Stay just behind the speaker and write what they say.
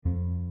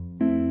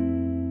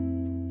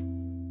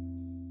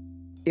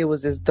it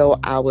was as though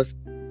I was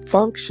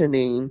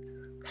functioning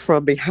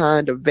from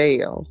behind a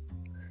veil.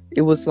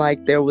 It was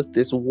like there was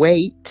this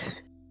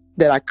weight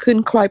that I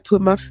couldn't quite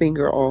put my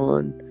finger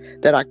on,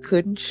 that I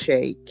couldn't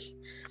shake.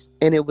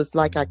 And it was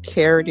like I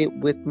carried it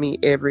with me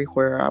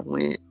everywhere I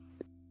went.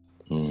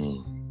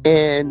 Mm.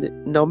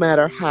 And no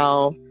matter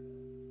how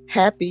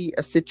happy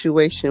a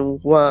situation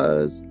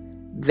was,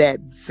 that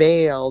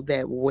veil,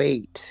 that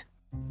weight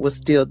was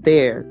still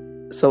there.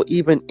 So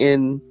even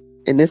and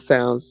this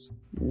sounds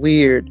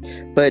weird,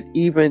 but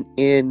even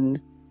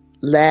in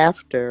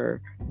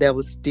laughter, there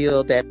was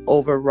still that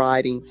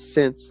overriding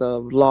sense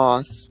of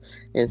loss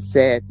and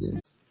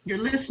sadness. You're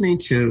listening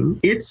to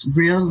It's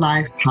Real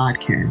Life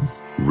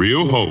Podcast.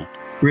 Real hope.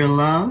 Real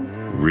love.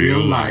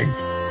 Real life.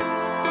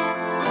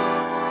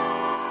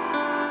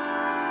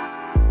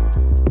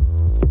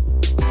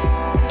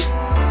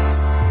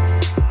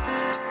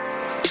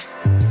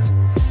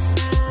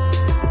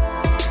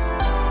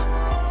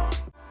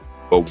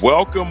 But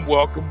welcome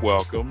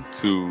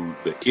to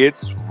the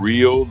It's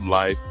Real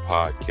Life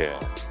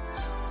Podcast.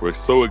 We're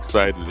so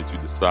excited that you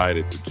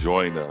decided to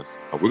join us.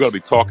 We're going to be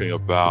talking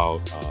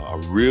about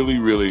a really,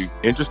 really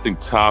interesting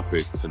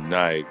topic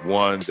tonight,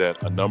 one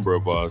that a number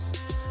of us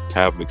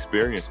have an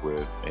experience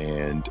with.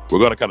 And we're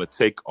going to kind of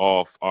take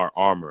off our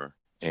armor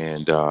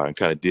and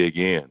kind of dig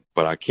in.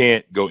 But I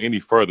can't go any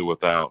further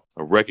without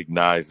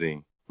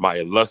recognizing my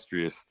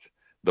illustrious,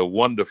 the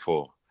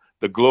wonderful,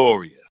 the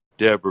glorious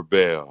Deborah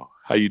Bell.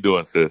 How you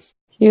doing, sis?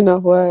 You know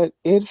what?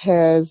 It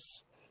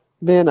has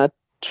been a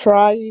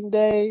trying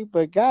day,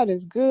 but God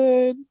is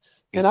good.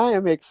 And I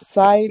am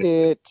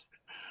excited,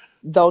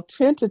 though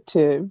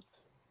tentative,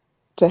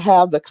 to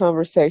have the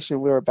conversation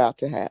we're about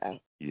to have.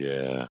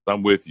 Yeah,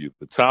 I'm with you.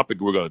 The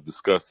topic we're going to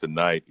discuss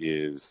tonight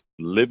is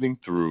living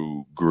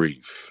through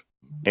grief.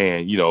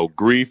 And, you know,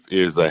 grief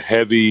is a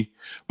heavy,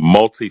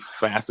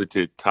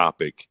 multifaceted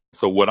topic.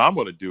 So what I'm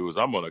going to do is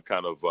I'm going to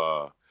kind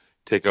of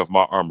take off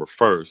my armor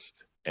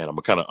first. And I'm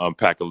going to kind of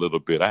unpack a little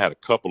bit. I had a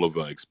couple of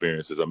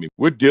experiences. I mean,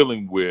 we're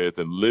dealing with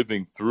and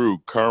living through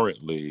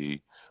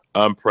currently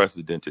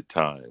unprecedented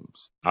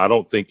times. I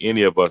don't think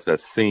any of us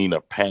has seen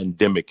a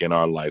pandemic in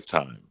our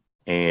lifetime.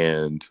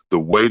 And the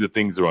way that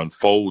things are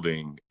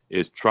unfolding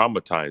is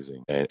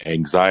traumatizing and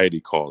anxiety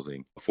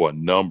causing for a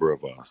number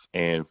of us.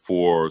 And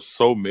for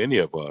so many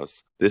of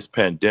us, this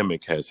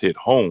pandemic has hit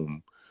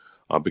home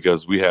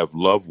because we have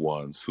loved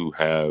ones who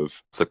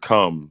have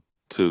succumbed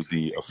to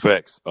the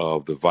effects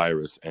of the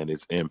virus and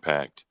its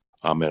impact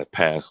and have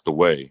passed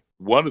away.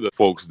 One of the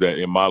folks that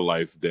in my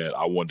life that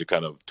I wanted to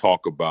kind of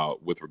talk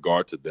about with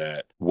regard to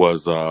that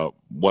was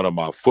one of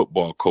my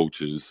football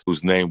coaches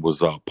whose name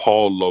was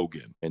Paul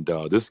Logan. And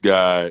this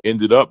guy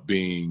ended up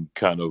being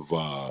kind of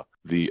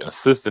the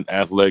assistant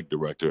athletic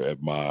director at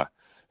my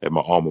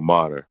alma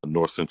mater,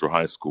 North Central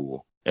High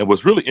School. And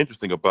what's really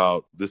interesting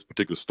about this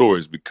particular story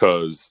is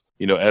because,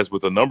 you know, as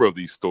with a number of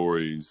these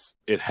stories,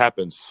 it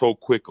happened so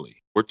quickly.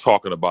 We're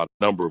talking about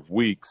a number of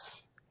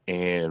weeks,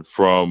 and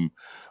from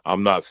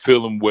I'm not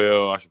feeling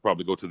well, I should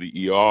probably go to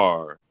the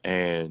ER,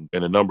 and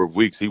in a number of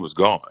weeks, he was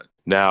gone.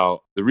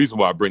 Now, the reason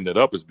why I bring that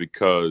up is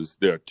because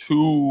there are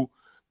two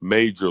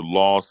major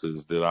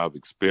losses that I've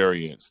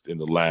experienced in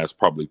the last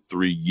probably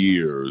 3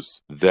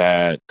 years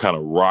that kind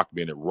of rocked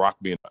me, and it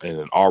rocked me in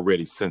an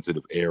already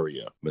sensitive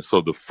area. And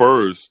so the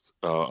first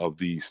of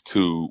these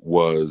two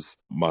was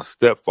my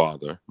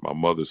stepfather. My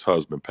mother's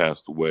husband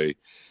passed away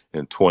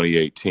in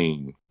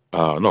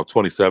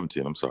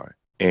 2017, I'm sorry.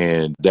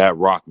 And that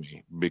rocked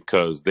me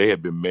because they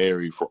had been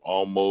married for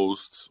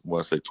almost,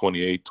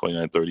 28,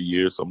 29, 30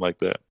 years, something like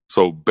that.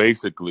 So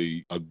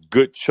basically a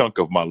good chunk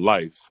of my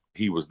life,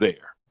 he was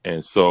there.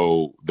 And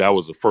so that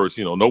was the first,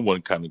 you know, no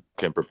one kind of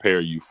can prepare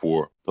you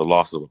for the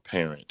loss of a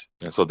parent.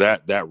 And so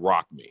that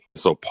rocked me.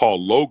 So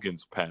Paul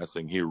Logan's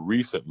passing here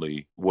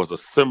recently was a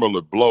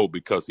similar blow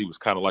because he was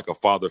kind of like a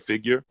father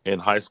figure in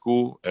high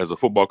school as a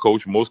football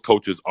coach. Most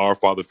coaches are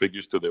father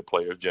figures to their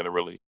players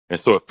generally. And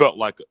so it felt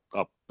like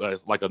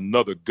like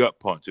another gut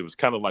punch. It was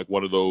kind of like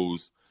one of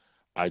those,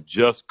 I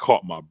just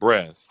caught my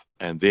breath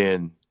and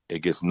then it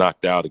gets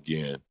knocked out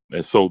again.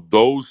 And so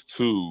those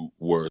two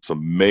were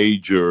some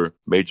major,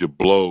 major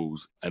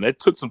blows. And it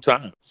took some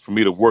time for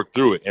me to work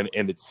through it.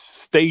 And it's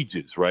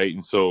stages, right?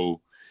 And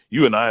so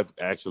you and I have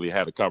actually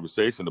had a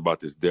conversation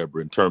about this,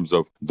 Deborah, in terms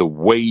of the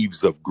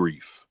waves of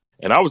grief.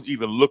 And I was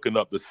even looking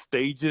up the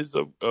stages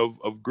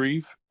of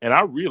grief. And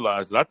I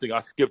realized that I think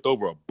I skipped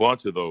over a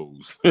bunch of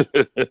those.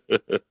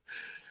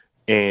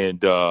 And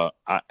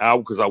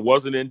because I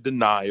wasn't in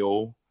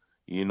denial,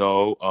 you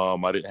know,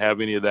 I didn't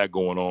have any of that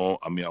going on.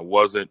 I mean, I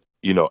wasn't,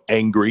 you know,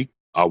 angry.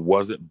 I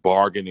wasn't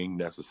bargaining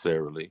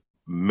necessarily.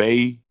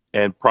 May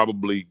and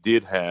probably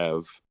did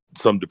have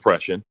some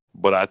depression,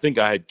 but I think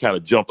I had kind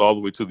of jumped all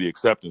the way to the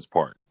acceptance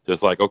part.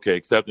 Just like, okay,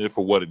 accepting it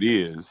for what it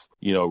is,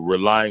 you know,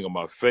 relying on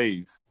my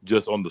faith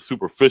just on the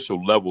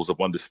superficial levels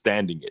of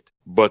understanding it.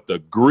 But the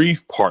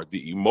grief part,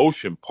 the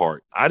emotion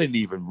part, I didn't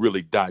even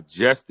really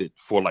digest it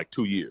for like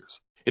 2 years.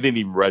 It didn't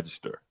even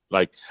register.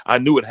 Like I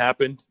knew it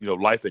happened, you know,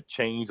 life had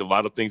changed. A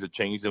lot of things had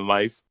changed in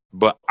life.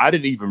 but I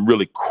didn't even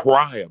really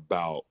cry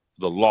about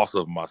the loss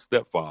of my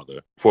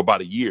stepfather for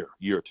about a year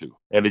or two.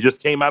 And it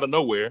just came out of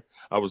nowhere.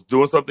 I was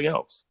doing something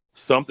else.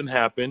 Something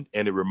happened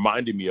and it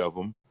reminded me of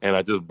him, and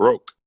I just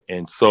broke.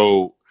 And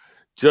so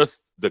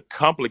just the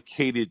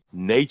complicated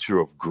nature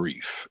of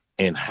grief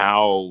and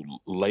how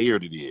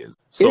layered it is.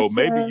 So It's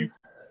maybe you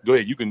go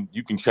ahead, you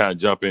can kind of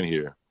jump in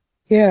here.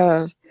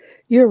 Yeah,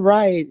 you're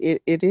right.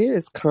 It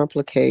is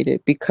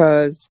complicated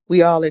because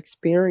we all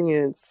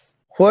experience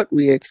what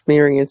we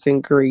experience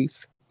in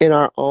grief in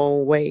our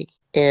own way.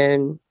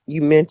 And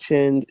you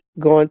mentioned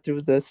going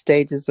through the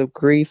stages of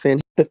grief.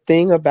 And the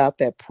thing about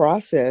that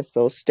process,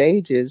 those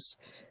stages,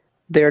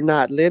 they're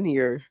not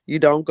linear. You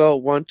don't go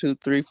 1, 2,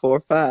 3, 4,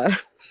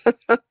 5.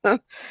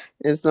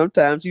 And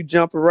sometimes you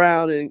jump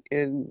around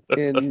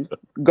and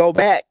go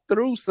back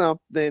through some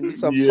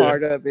Yeah.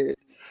 part of it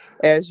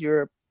as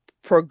you're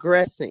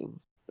progressing.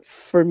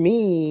 For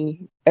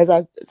me, as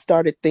I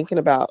started thinking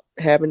about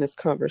having this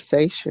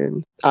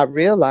conversation, I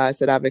realized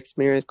that I've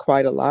experienced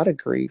quite a lot of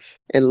grief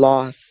and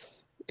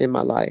loss in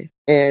my life.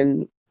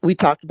 And we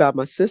talked about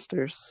my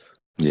sisters.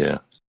 Yeah.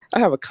 I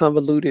have a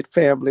convoluted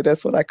family.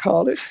 That's what I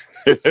call it.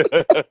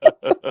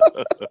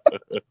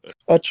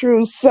 A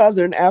true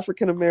Southern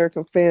African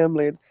American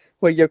family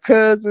where your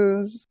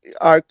cousins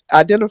are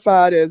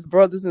identified as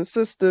brothers and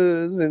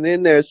sisters, and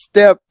then there's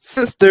step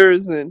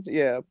sisters, and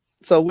yeah.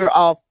 So we're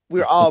all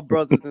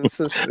brothers and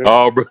sisters.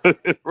 Oh, right.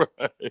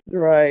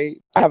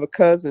 Right. I have a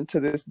cousin to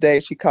this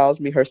day. She calls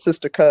me her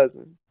sister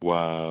cousin.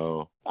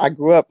 Wow. I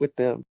grew up with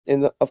them.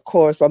 And of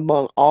course,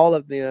 among all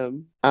of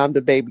them, I'm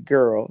the baby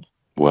girl.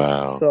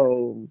 Wow.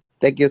 So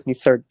that gives me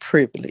certain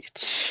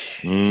privilege.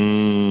 I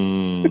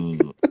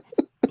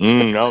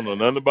don't know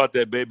nothing about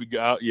that baby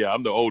girl. Yeah,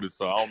 I'm the oldest,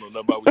 so I don't know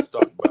nothing about what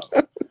you're talking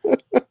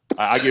about.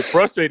 I get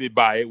frustrated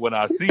by it when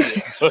I see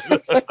it.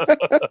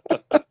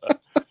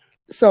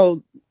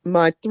 So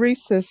my three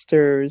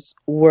sisters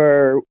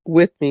were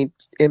with me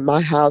in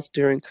my house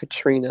during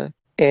Katrina,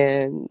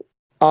 and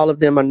all of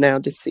them are now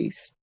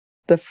deceased.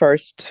 The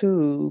first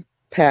two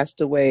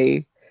passed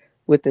away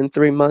within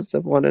 3 months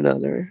of one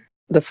another.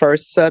 The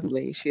first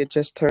suddenly, she had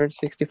just turned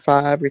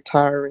 65,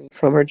 retiring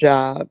from her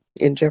job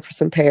in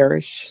Jefferson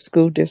Parish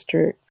School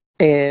District,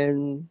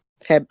 and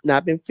had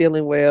not been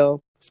feeling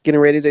well, was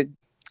getting ready to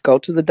go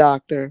to the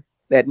doctor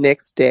that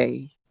next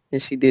day,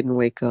 and she didn't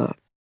wake up.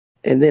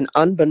 And then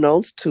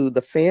unbeknownst to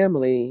the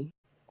family,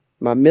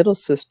 my middle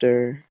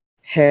sister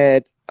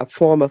had a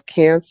form of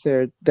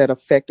cancer that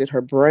affected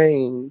her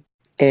brain.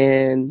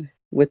 And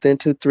within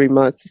 2, 3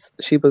 months,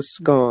 she was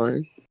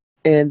gone.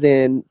 And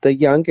then the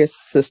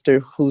youngest sister,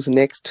 who's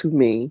next to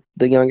me,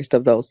 the youngest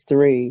of those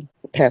three,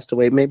 passed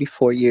away maybe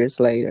 4 years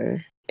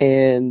later.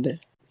 And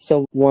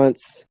so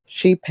once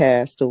she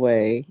passed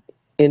away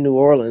in New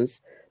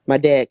Orleans, my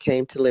dad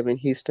came to live in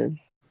Houston,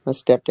 my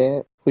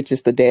stepdad, which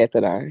is the dad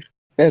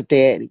that's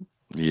daddy.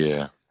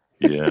 Yeah.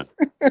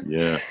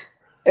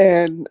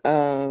 And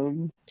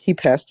he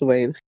passed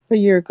away a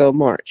year ago,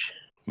 March.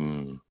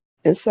 Mm.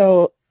 And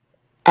so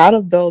out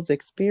of those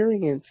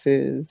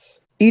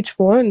experiences, each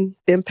one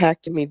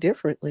impacted me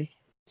differently.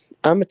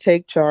 I'm a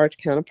take charge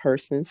kind of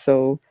person.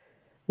 So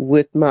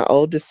with my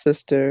oldest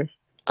sister,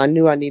 I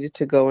knew I needed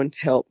to go and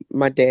help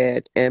my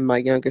dad and my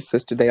youngest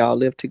sister. They all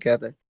lived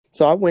together.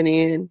 So I went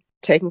in,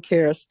 taking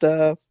care of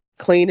stuff,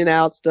 cleaning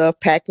out stuff,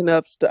 packing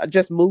up stuff,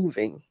 just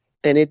moving.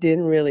 And it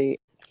didn't really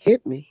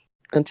hit me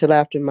until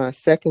after my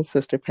second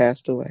sister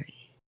passed away.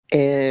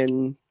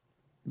 And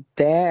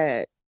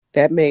that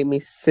made me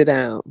sit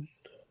down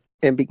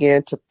and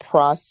began to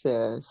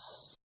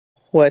process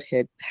what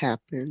had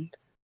happened.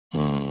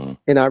 Mm.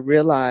 And I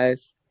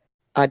realized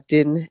I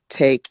didn't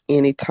take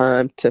any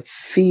time to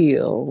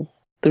feel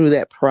through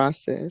that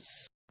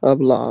process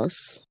of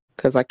loss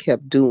because I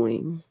kept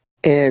doing.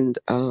 And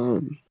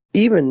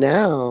even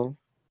now,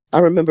 I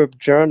remember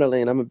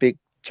journaling. I'm a big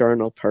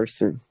journal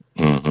person.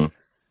 Mm-hmm.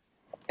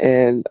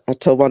 And I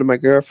told one of my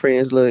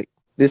girlfriends, look,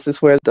 this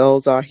is where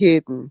those are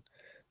hidden.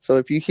 So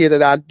if you hear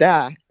that I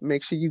die,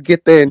 make sure you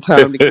get there in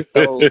time to get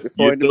those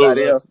before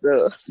anybody else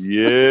does.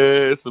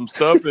 Yeah, some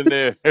stuff in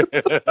there.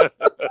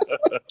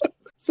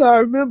 So I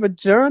remember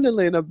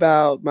journaling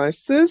about my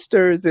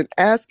sisters and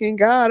asking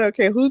God,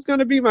 okay, who's going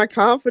to be my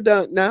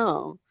confidant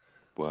now?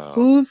 Wow.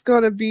 Who's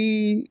going to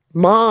be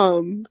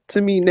mom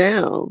to me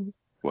now?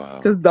 Wow.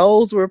 Because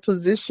those were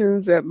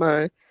positions that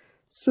my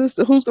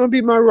sister, who's going to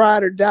be my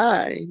ride or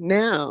die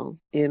now?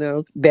 You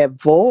know, that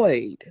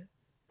void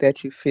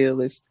that you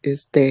feel is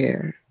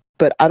there.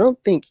 But I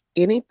don't think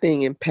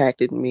anything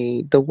impacted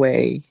me the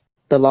way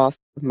the loss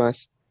of my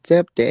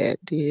stepdad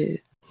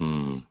did.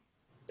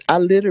 I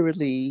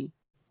literally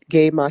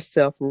gave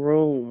myself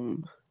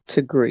room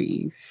to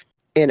grieve.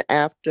 And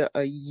after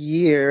a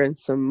year and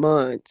some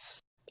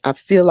months, I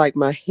feel like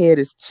my head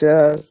is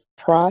just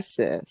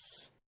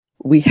process.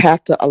 We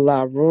have to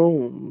allow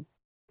room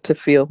to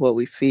feel what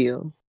we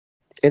feel.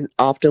 And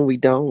often we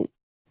don't.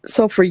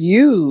 So for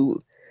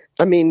you,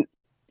 I mean,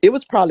 it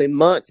was probably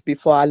months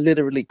before I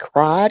literally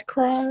cried.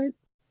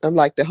 I'm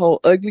like the whole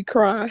ugly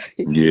cry.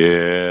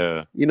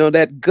 Yeah. You know,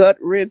 that gut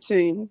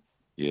wrenching.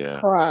 Yeah.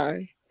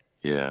 cry.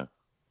 Yeah.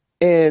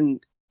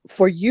 And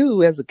for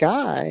you as a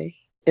guy,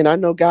 and I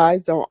know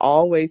guys don't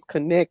always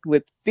connect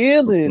with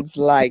feelings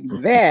like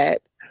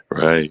that.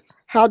 Right.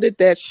 How did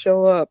that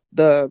show up?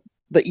 The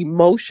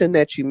emotion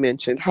that you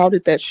mentioned, how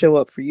did that show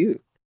up for you?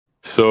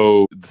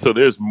 So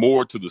there's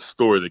more to the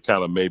story that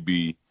kind of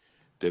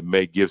that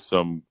may give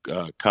some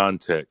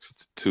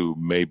context to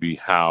maybe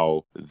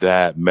how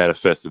that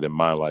manifested in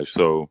my life.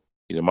 So,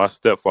 my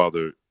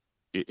stepfather,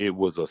 it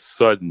was a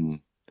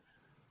sudden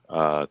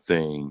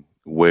thing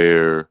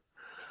where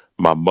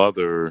my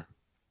mother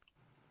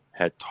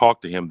had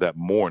talked to him that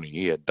morning.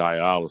 He had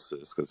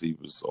dialysis because he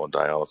was on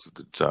dialysis at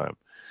the time.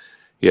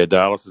 He had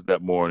dialysis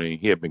that morning.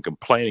 He had been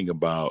complaining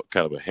about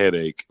kind of a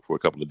headache for a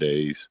couple of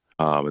days.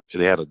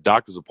 They had a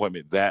doctor's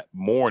appointment that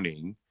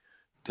morning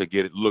to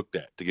get it looked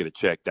at, to get it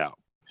checked out.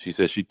 She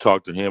said she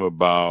talked to him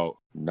about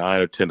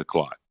 9 or 10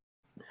 o'clock.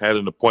 Had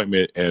an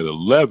appointment at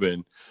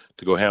 11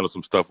 to go handle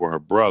some stuff for her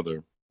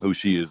brother, who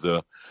she is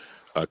a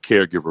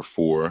caregiver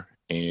for,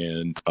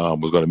 and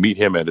was going to meet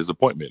him at his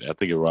appointment, I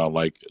think around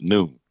like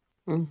noon.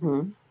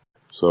 Mm-hmm.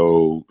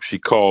 So she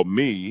called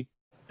me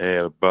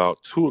at about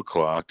 2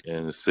 o'clock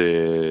and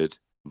said,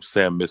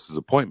 Sam missed his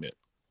appointment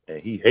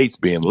and he hates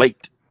being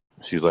late.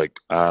 She's like,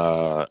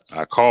 I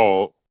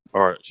called,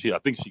 I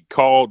think she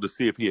called to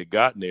see if he had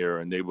gotten there,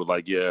 and they were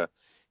like, yeah,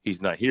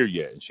 he's not here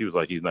yet. And she was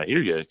like, he's not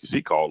here yet, because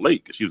she called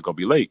late because she was going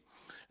to be late.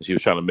 And she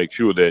was trying to make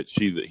sure that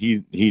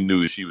he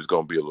knew that she was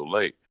going to be a little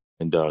late.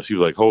 And she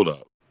was like, hold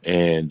up.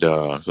 And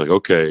I was like,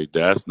 okay,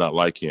 that's not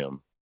like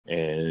him.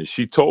 And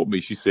she told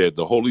me, she said,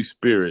 the Holy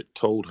Spirit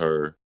told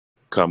her,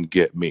 come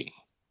get me.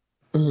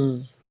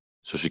 Mm-hmm.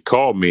 So she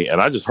called me, and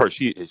I just heard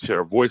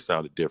her voice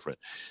sounded different.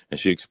 And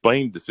she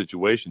explained the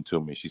situation to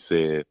me. She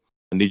said,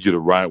 I need you to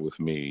ride with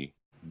me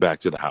back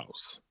to the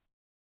house.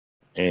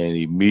 And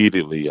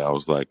immediately I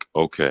was like,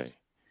 okay.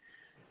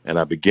 And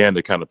I began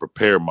to kind of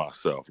prepare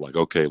myself, like,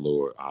 okay,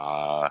 Lord,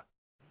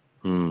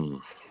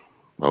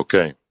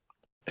 okay.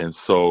 And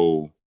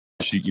so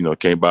she,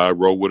 came by, I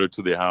rode with her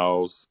to the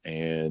house,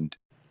 and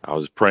I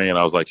was praying.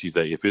 I was like, she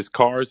said, if his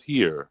car's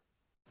here,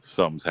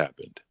 something's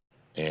happened.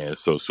 And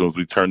so as soon as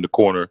we turned the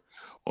corner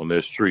on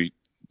their street,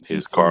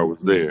 his car was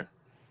there.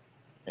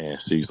 And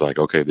she's like,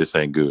 okay, this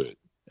ain't good.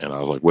 And I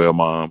was like, well,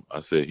 Mom, I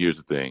said, here's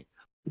the thing.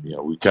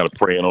 We kind of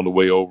praying on the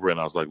way over, and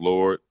I was like,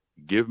 Lord,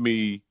 give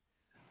me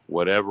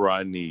whatever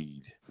I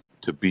need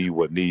to be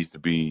what needs to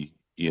be,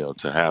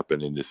 to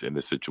happen in this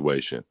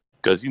situation.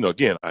 Because,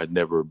 again, I'd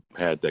never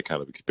had that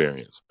kind of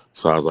experience.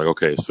 So I was like,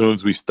 okay, as soon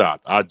as we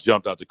stopped, I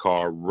jumped out the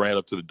car, ran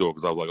up to the door,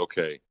 because I was like,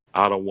 okay,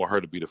 I don't want her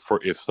to be the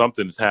first. If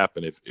something's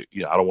happened,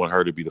 I don't want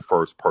her to be the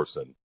first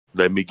person.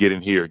 Let me get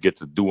in here and get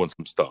to doing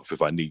some stuff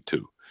if I need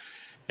to.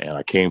 And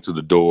I came to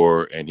the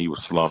door, and he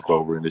was slumped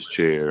over in his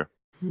chair.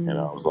 Mm-hmm. And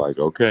I was like,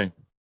 okay.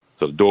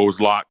 So the door was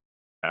locked.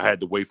 I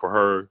had to wait for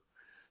her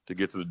to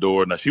get to the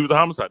door. Now, she was a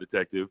homicide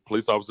detective,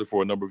 police officer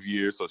for a number of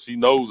years, so she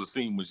knows the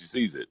scene when she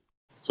sees it.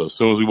 So as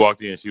soon as we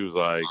walked in, she was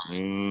like,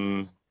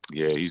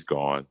 yeah, he's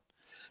gone.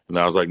 And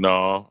I was like,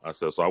 no. I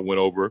said, so I went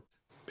over,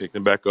 picked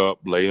him back up,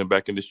 laid him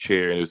back in his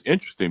chair. And it was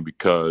interesting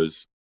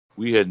because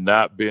we had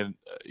not been,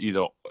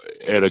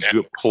 at a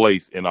good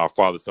place in our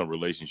father-son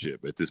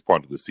relationship at this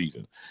part of the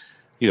season.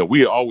 We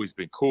had always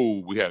been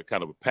cool. We had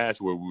kind of a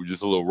patch where we were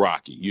just a little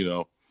rocky,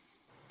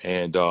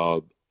 and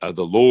the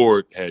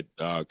Lord had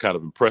kind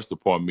of impressed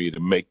upon me to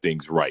make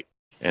things right.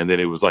 And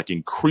then it was like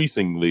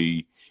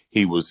increasingly,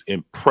 he was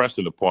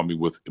impressing upon me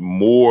with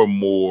more and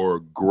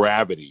more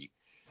gravity.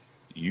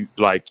 You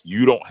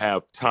don't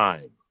have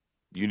time.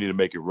 You need to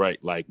make it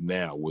right, like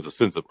now, with a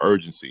sense of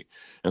urgency.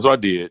 And so I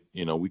did.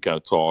 We kind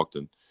of talked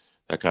and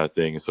that kind of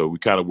thing. And so we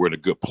kind of were in a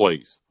good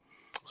place.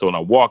 So when I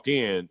walk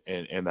in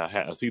and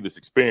I see this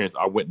experience,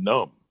 I went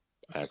numb,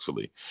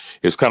 actually.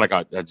 It's kind of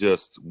like I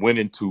just went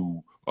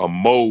into a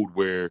mode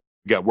where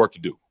you got work to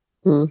do.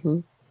 Mm-hmm.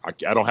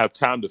 I don't have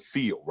time to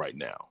feel right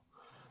now.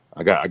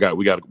 We got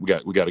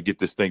to get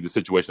this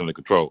situation under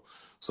control.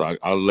 So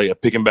I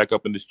pick him back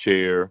up in this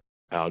chair.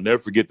 I'll never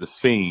forget the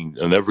scene.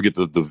 I'll never forget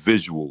the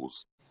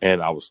visuals. And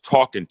I was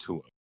talking to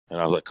him, and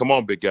I was like, "Come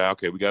on, big guy.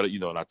 Okay, we got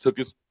to, And I took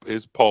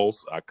his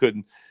pulse. I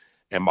couldn't,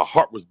 and my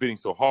heart was beating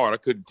so hard I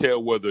couldn't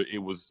tell whether it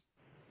was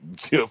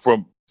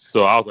from.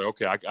 So I was like,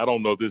 okay, I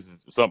don't know if this is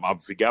something.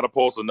 If he got a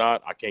pulse or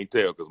not, I can't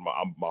tell because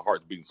my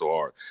heart's beating so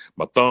hard.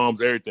 My thumbs,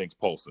 everything's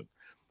pulsing.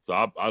 So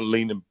I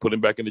leaned and put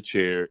him back in the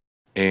chair,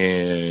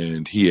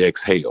 and he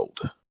exhaled.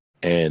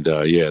 And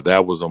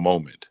that was a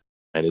moment.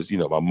 And it's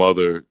my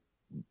mother,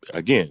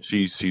 again,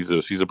 she's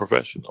a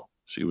professional.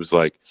 She was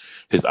like,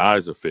 his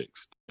eyes are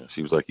fixed.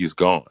 She was like, he's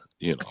gone.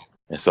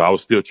 And so I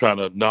was still trying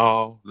to,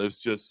 no, let's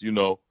just,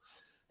 And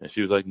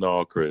she was like,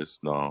 no, Chris,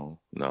 no.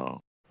 And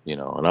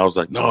I was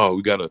like, no,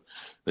 we gotta,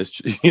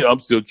 let's, I'm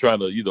still trying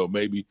to,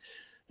 maybe.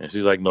 And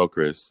she's like, no,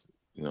 Chris,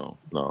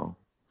 no.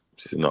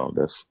 She said, no,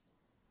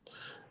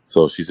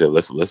 so she said,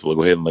 let's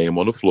go ahead and lay him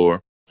on the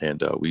floor.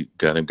 And we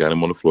got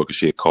him on the floor because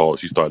she had called.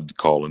 She started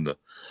calling the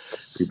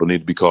people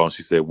need to be called.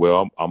 She said,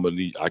 well,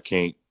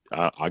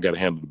 I got to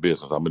handle the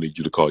business. I'm going to need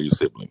you to call your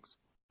siblings.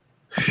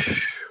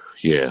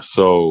 Yeah.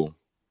 So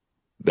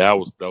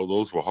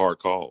those were hard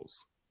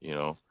calls, you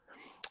know.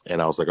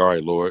 And I was like, all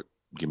right, Lord,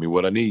 give me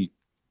what I need,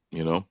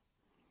 you know.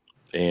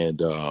 And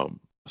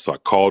so I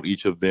called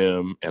each of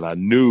them, and I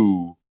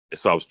knew.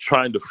 So I was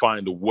trying to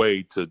find a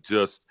way to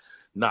just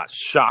not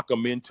shock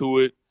them into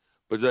it,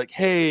 but like,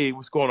 hey,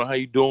 what's going on? How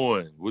you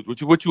doing?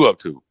 What you up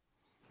to?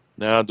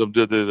 Now,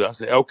 I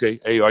say, okay,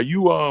 hey, are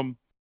you are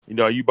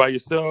you by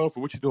yourself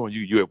or what you doing?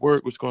 You at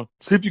work? What's going on?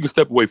 See if you can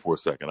step away for a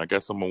second. I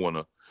got someone want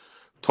to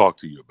talk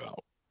to you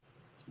about.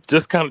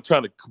 Just kind of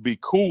trying to be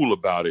cool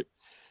about it,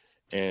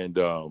 and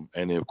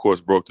then of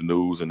course broke the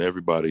news, and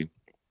everybody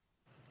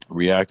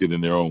reacted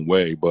in their own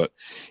way. But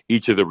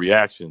each of the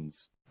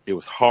reactions, it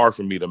was hard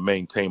for me to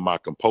maintain my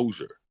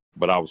composure.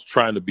 But I was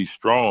trying to be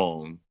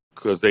strong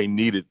because they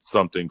needed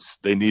something.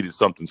 They needed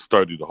something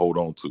sturdy to hold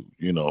on to,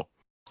 you know.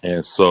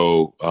 And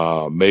so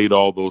made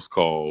all those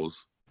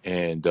calls.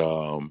 And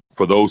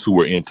for those who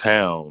were in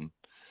town,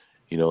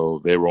 you know,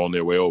 they were on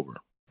their way over.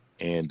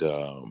 And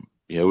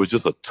it was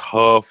just a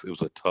tough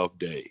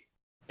day.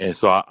 And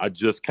so I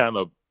just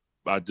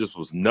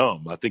was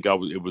numb. I think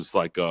it was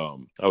like, I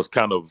was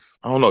kind of,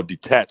 I don't know,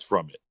 detached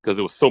from it because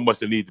there was so much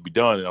that needed to be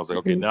done. And I was like,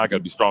 okay, now I got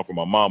to be strong for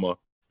my mama,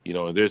 you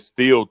know, and there's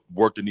still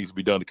work that needs to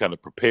be done to kind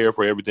of prepare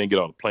for everything, get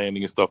all the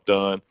planning and stuff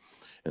done.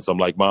 And so I'm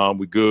like, Mom,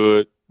 we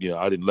good. You know,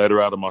 I didn't let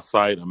her out of my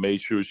sight. I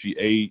made sure she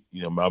ate,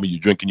 you know, Mommy, you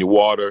drinking your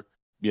water,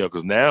 you know,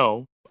 because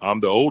now I'm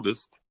the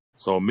oldest.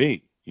 So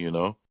me, you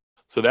know,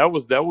 so that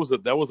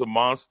was a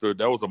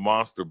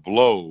monster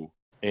blow.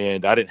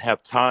 And I didn't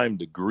have time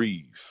to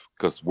grieve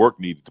because work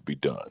needed to be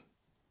done.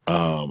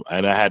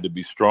 And I had to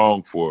be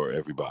strong for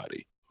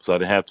everybody. So I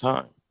didn't have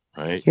time,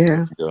 right?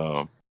 Yeah.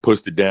 And,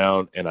 pushed it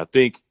down. And I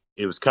think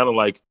it was kind of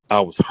like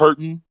I was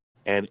hurting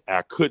and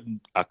I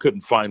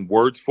couldn't find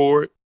words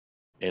for it.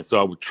 And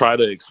so I would try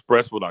to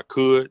express what I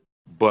could.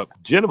 But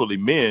generally,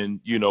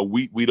 men, you know,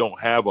 we don't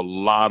have a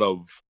lot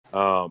of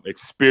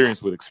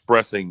experience with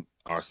expressing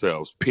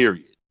ourselves,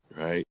 period.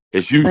 Right.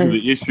 It's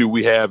usually the issue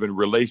we have in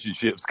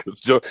relationships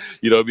because,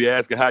 you know, be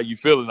asking how you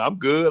feeling. I'm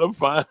good. I'm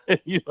fine.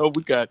 You know,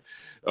 we got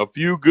a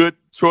few good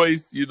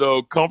choice, you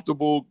know,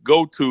 comfortable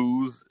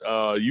go-tos.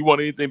 You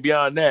want anything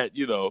beyond that,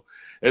 you know,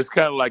 it's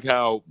kind of like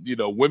how, you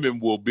know,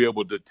 women will be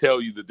able to tell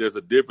you that there's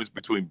a difference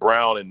between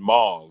brown and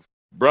mauve.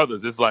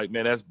 Brothers, it's like,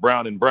 man, that's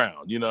brown and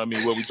brown. You know what I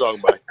mean? What we talking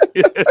about?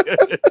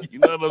 You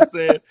know what I'm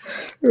saying?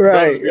 Brothers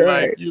Right, be like,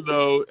 right. you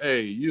know,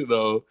 hey, you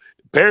know,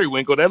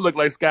 periwinkle, that looked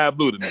like sky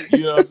blue to me.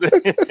 You know what I'm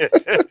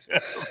saying?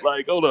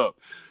 Like, hold up.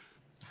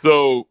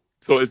 So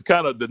it's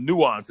kind of the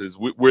nuances.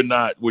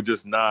 We're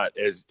just not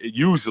as,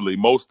 usually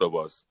most of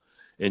us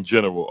in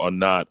general are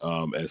not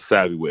as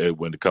savvy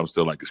when it comes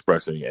to like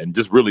expressing and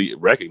just really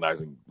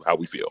recognizing how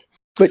we feel.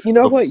 But you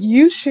know what?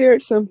 You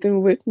shared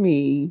something with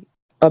me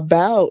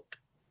about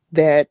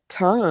that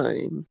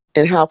time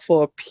and how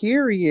for a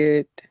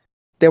period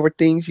there were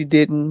things you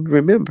didn't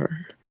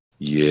remember.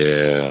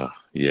 Yeah.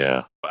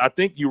 I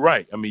think you're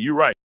right. I mean, you're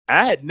right.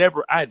 I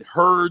had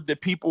heard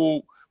that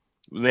people,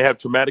 when they have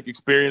traumatic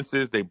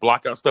experiences, they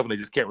block out stuff and they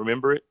just can't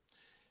remember it.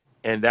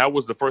 And that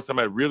was the first time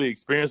I really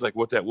experienced like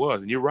what that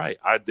was. And you're right.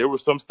 There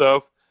was some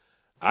stuff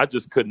I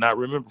just could not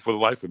remember for the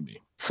life of me.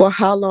 For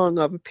how long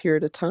of a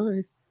period of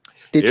time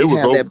did It you was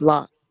have over. that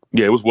block?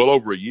 Yeah, it was well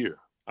over a year.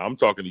 I'm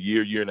talking a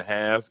year and a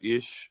half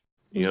ish,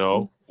 you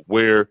know,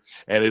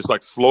 and it's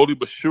like slowly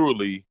but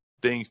surely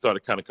things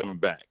started kind of coming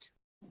back.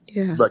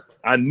 Yeah. Like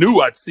I knew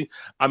I'd see.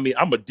 I mean,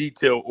 I'm a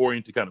detail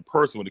oriented kind of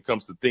person when it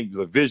comes to things,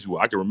 the visual.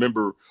 I can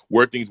remember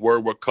where things were,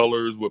 what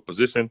colors, what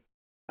position.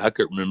 I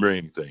couldn't remember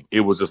anything. It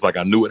was just like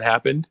I knew it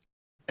happened,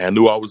 and I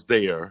knew I was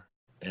there,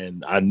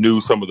 and I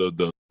knew some of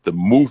the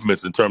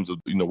movements in terms of,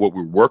 you know, what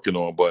we were working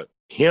on. But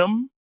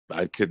him,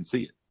 I couldn't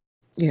see it.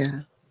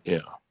 Yeah.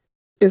 Yeah.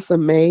 It's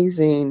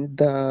amazing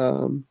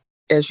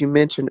as you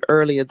mentioned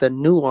earlier, the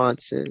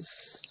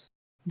nuances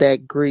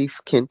that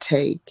grief can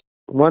take.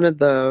 One of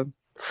the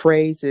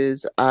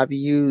phrases I've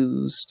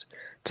used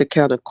to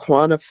kind of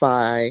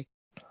quantify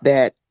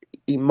that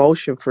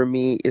emotion for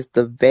me is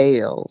the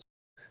veil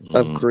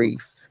of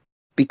grief.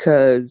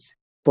 Because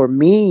for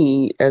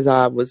me, as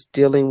I was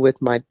dealing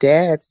with my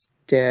dad's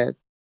death,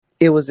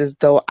 it was as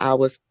though I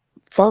was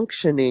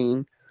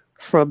functioning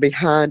from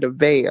behind a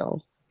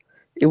veil.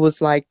 It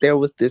was like there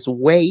was this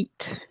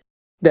weight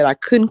that I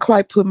couldn't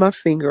quite put my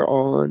finger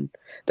on,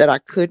 that I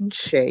couldn't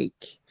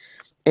shake.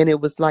 And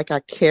it was like I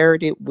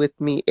carried it with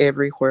me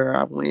everywhere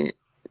I went.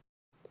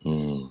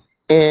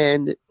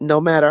 And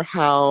no matter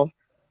how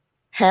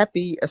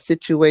happy a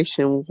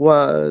situation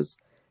was,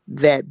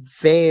 that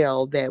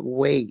veil, that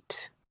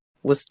weight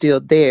was still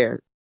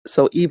there.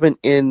 So even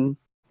and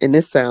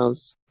this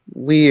sounds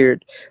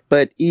weird,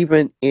 but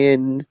even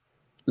in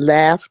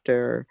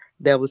laughter,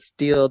 there was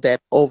still that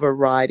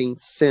overriding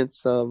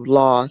sense of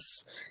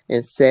loss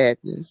and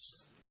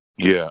sadness.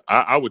 Yeah,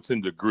 I would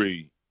tend to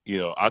agree. You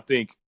know, I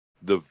think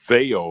the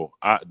veil,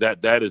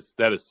 that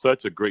is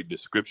such a great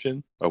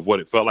description of what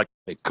it felt like.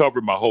 It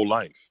covered my whole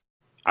life.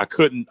 I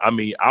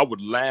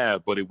would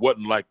laugh, but it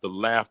wasn't like the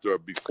laughter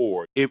of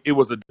before. It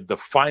was a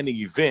defining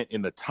event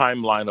in the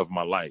timeline of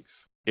my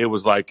life. it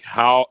was like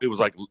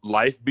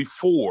life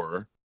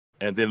before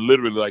and then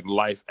literally like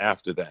life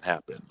after that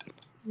happened.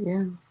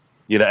 Yeah.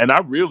 And I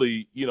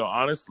really,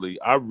 honestly,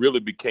 I really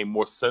became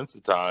more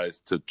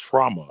sensitized to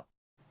trauma.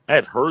 I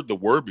had heard the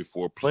word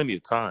before plenty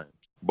of times,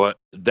 but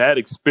that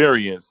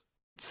experience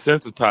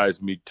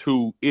sensitized me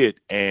to it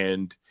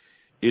and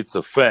its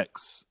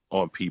effects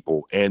on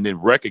people, and then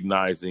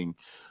recognizing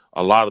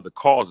a lot of the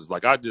causes.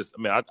 Like I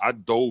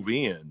dove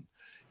in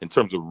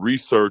terms of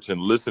research and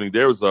listening.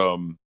 There's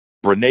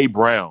Brene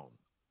Brown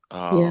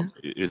Yeah.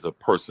 is a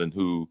person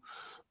who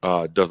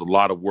does a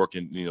lot of work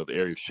in the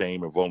area of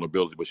shame and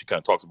vulnerability, but she kind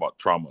of talks about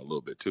trauma a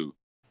little bit too.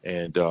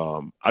 And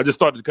I just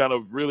started to kind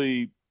of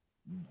really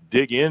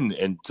dig in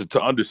and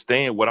to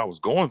understand what I was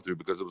going through,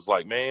 because it was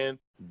like, man,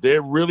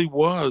 there really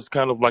was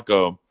kind of like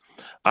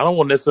I don't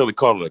want to necessarily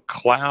call it a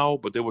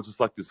cloud, but there was just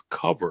like this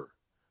cover,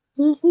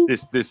 Mm-hmm.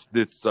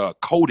 this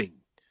coating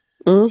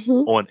Mm-hmm.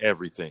 on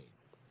everything.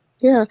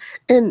 Yeah.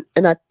 And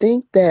I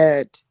think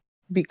that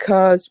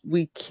because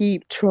we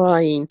keep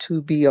trying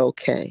to be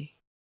okay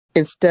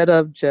instead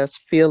of just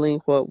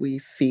feeling what we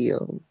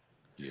feel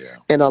Yeah.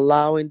 and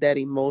allowing that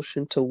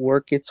emotion to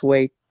work its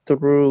way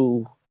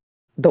through,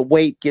 the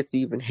weight gets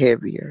even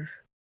heavier.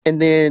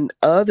 And then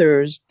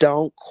others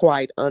don't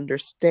quite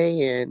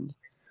understand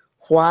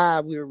why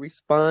we're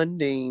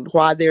responding,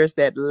 why there's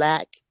that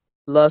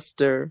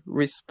lackluster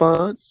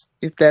response,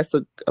 if that's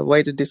a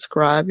way to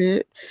describe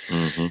it,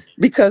 Mm-hmm.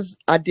 because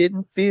I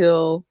didn't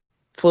feel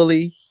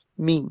fully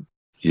me.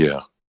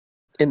 Yeah.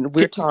 And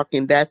we're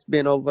talking that's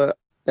been over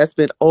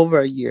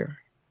a year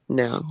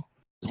now.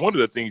 One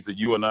of the things that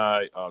you and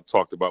I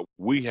talked about,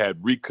 we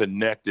had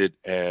reconnected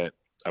at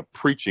a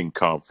preaching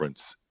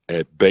conference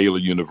at Baylor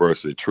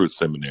University, Truth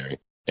Seminary.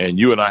 And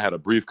you and I had a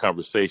brief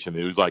conversation.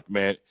 It was like,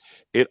 man,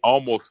 it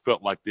almost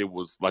felt like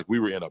we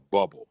were in a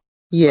bubble.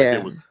 Like there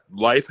Yeah. was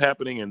life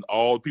happening and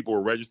all people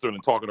were registering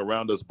and talking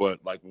around us. But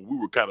like when we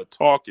were kind of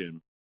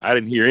talking, I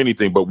didn't hear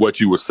anything but what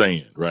you were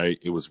saying, right?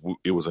 It was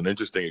an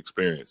interesting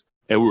experience.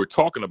 And we were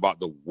talking about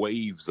the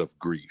waves of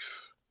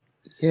grief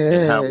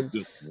and how it just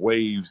Yes.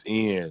 waves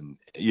in.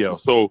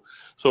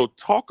 So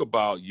talk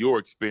about your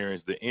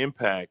experience, the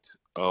impact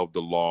of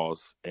the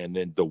loss, and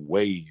then the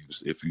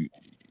waves, if what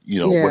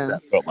Yeah.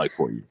 that felt like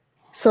for you.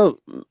 So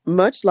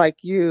much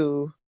like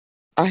you,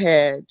 I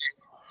had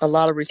a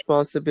lot of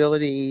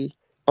responsibility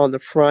on the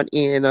front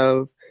end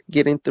of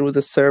getting through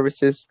the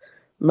services.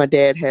 My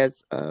dad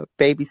has a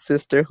baby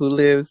sister who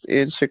lives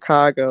in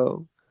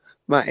Chicago,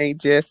 my Aunt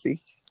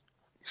Jessie.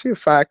 She's a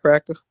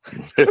firecracker.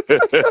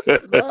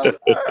 Love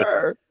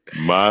her.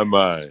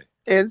 My.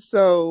 And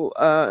so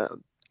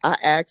I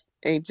asked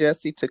Aunt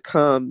Jessie to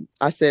come.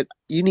 I said,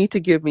 you need to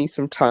give me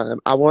some time.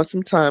 I want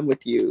some time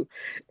with you.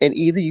 And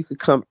either you could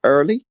come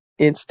early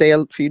and stay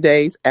a few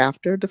days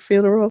after the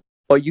funeral,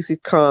 or you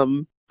could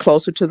come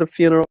closer to the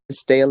funeral and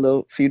stay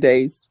a few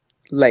days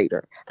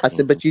later. I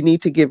said, Mm-hmm. but you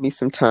need to give me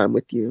some time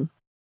with you.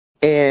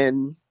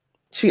 And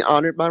she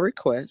honored my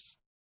request.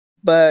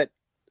 But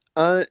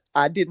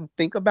I didn't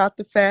think about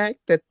the fact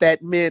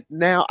that meant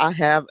now I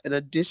have an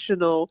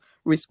additional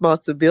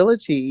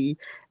responsibility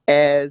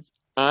as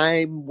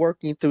I'm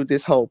working through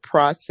this whole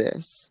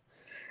process.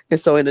 And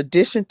so, in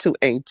addition to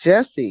Aunt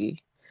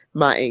Jessie,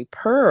 my Aunt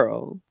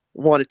Pearl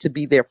wanted to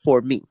be there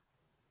for me.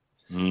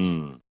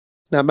 Mm.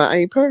 Now, my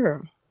Aunt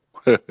Pearl,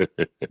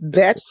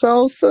 that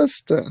soul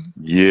sister,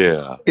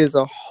 Yeah. is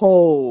a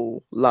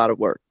whole lot of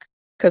work.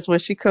 Because when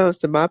she comes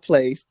to my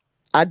place,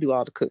 I do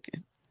all the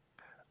cooking.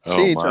 She Oh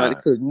ain't trying to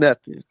my. cook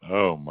nothing.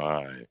 Oh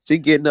my. She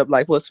getting up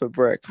like, what's for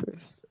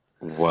breakfast?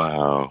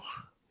 Wow.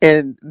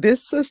 And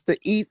this sister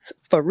eats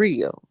for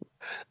real.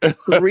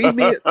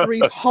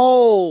 3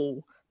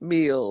 whole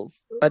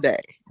meals a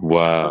day.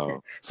 Wow. Okay.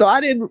 So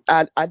I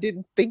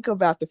didn't think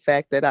about the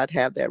fact that I'd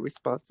have that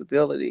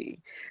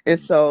responsibility.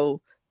 And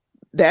so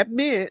that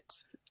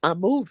meant I'm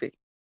moving.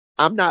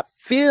 I'm not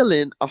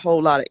feeling a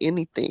whole lot of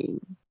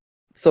anything.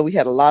 So we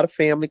had a lot of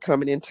family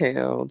coming in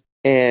town.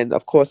 And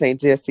of course, Aunt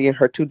Jessie and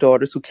her 2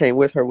 daughters who came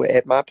with her were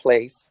at my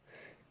place.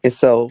 And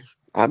so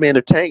I'm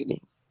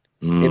entertaining.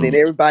 And then Mm.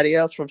 everybody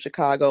else from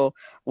Chicago,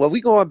 well, we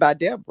going by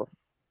Deborah.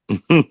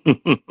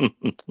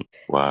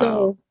 Wow.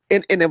 So,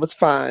 and it was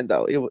fine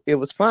though. It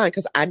was fine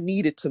because I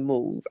needed to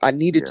move. I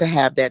needed Yeah. to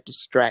have that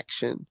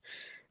distraction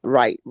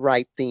right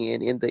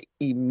then in the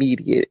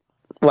immediate.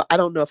 Well, I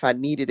don't know if I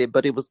needed it,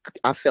 but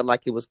I felt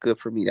like it was good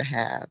for me to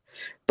have.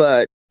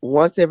 But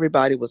once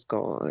everybody was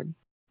gone,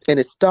 and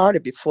it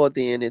started before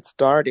then, it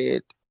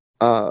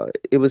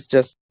was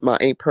just my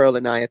Aunt Pearl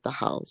and I at the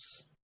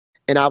house.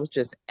 And I was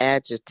just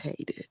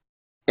agitated.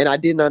 And I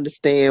didn't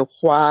understand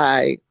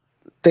why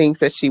things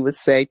that she would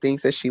say,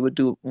 things that she would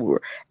do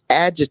were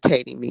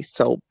agitating me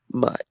so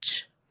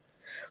much.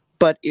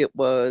 But it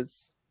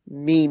was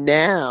me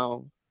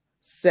now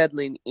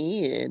settling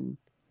in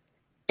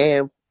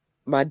and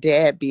my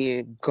dad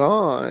being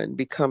gone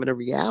becoming a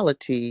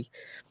reality.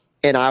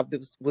 And I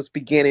was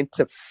beginning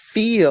to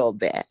feel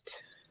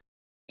that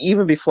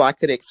even before I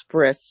could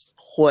express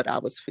what I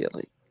was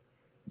feeling.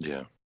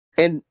 Yeah.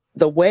 And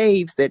the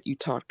waves that you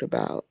talked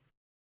about,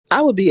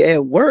 I would be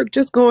at work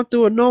just going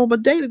through a normal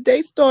day. The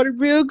day started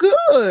real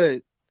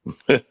good.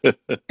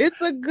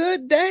 It's a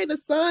good day. The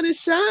sun is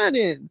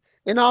shining.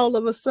 And all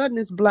of a sudden,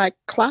 this black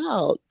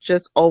cloud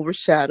just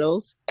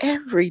overshadows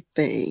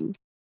everything.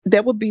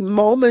 There would be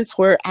moments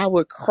where I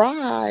would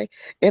cry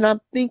and I'm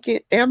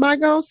thinking, am I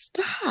going to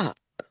stop?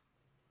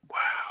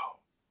 Wow.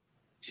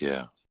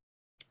 Yeah.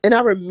 And I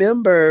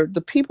remember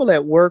the people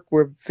at work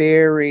were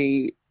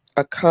very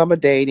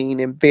accommodating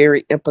and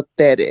very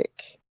empathetic.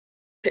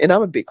 And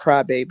I'm a big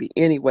crybaby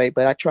anyway,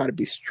 but I try to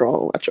be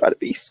strong.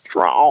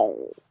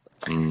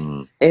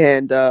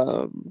 And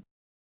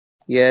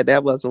yeah,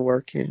 that wasn't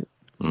working.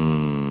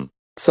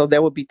 So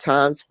there would be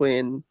times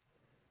when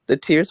the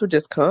tears would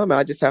just come.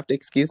 I just have to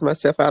excuse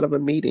myself out of a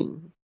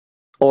meeting.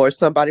 Or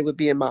somebody would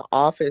be in my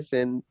office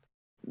and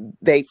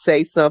they'd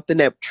say something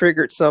that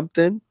triggered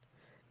something.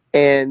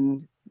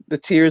 And the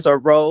tears are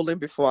rolling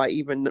before I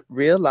even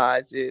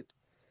realize it.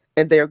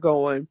 And they're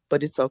going,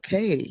 but it's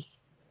okay.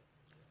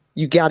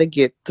 You got to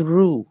get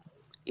through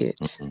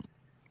it.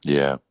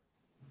 Yeah.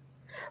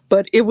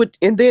 But it would,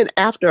 and then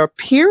after a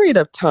period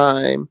of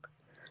time,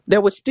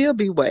 there would still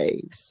be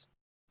waves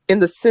in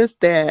the sense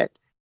that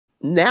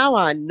now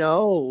I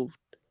know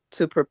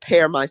to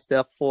prepare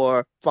myself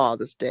for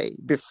Father's Day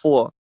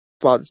before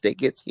Father's Day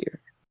gets here.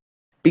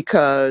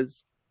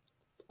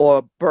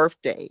 Or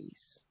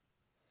birthdays.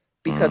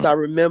 Because I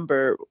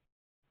remember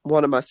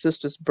one of my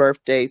sister's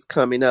birthdays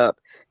coming up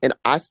and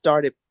I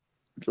started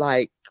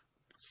like,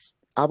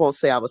 I won't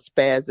say I was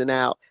spazzing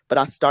out, but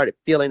I started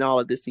feeling all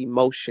of this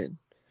emotion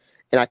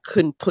and I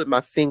couldn't put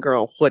my finger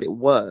on what it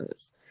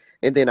was.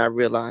 And then I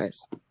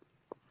realized,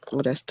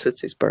 well, that's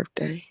Tootsie's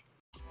birthday.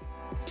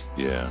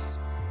 Yeah.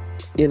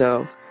 You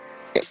know,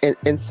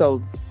 and so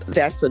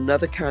that's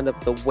another kind of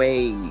the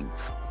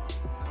wave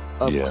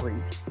of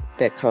grief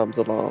that comes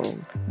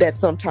along that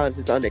sometimes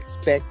is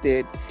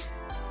unexpected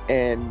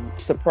and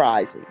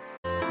surprising.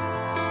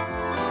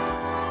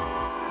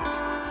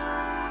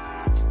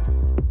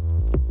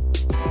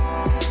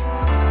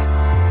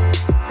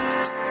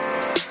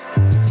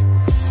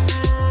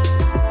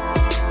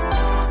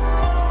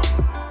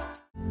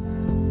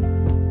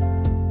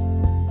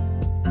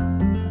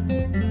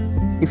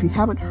 If you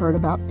haven't heard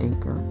about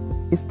Anchor,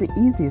 it's the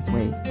easiest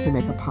way to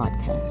make a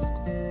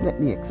podcast.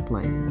 Let me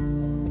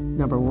explain.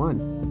 Number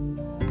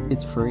 1,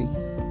 it's free.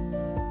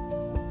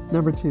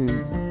 Number 2,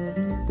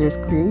 there's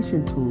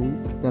creation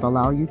tools that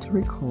allow you to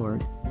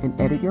record and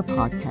edit your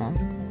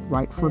podcast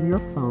right from your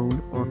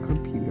phone or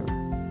computer.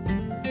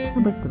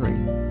 Number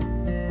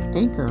 3,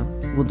 Anchor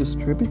will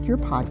distribute your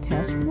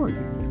podcast for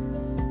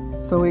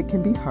you, so it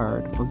can be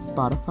heard on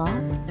Spotify,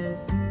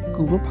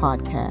 Google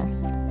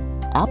Podcasts,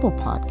 Apple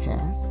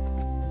Podcasts,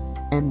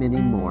 and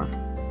many more.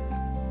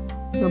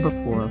 Number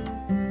 4,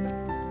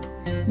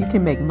 you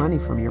can make money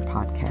from your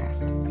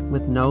podcast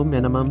with no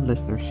minimum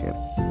listenership.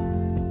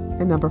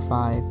 And number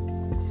 5,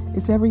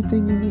 it's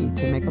everything you need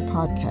to make a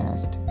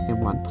podcast in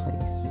one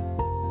place.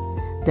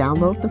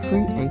 Download the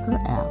free Anchor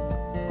app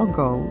or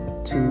go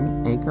to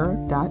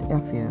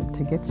anchor.fm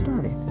to get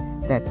started.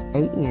 That's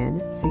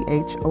ANCHOR.FM.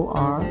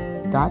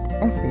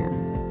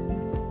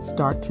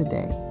 Start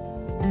today.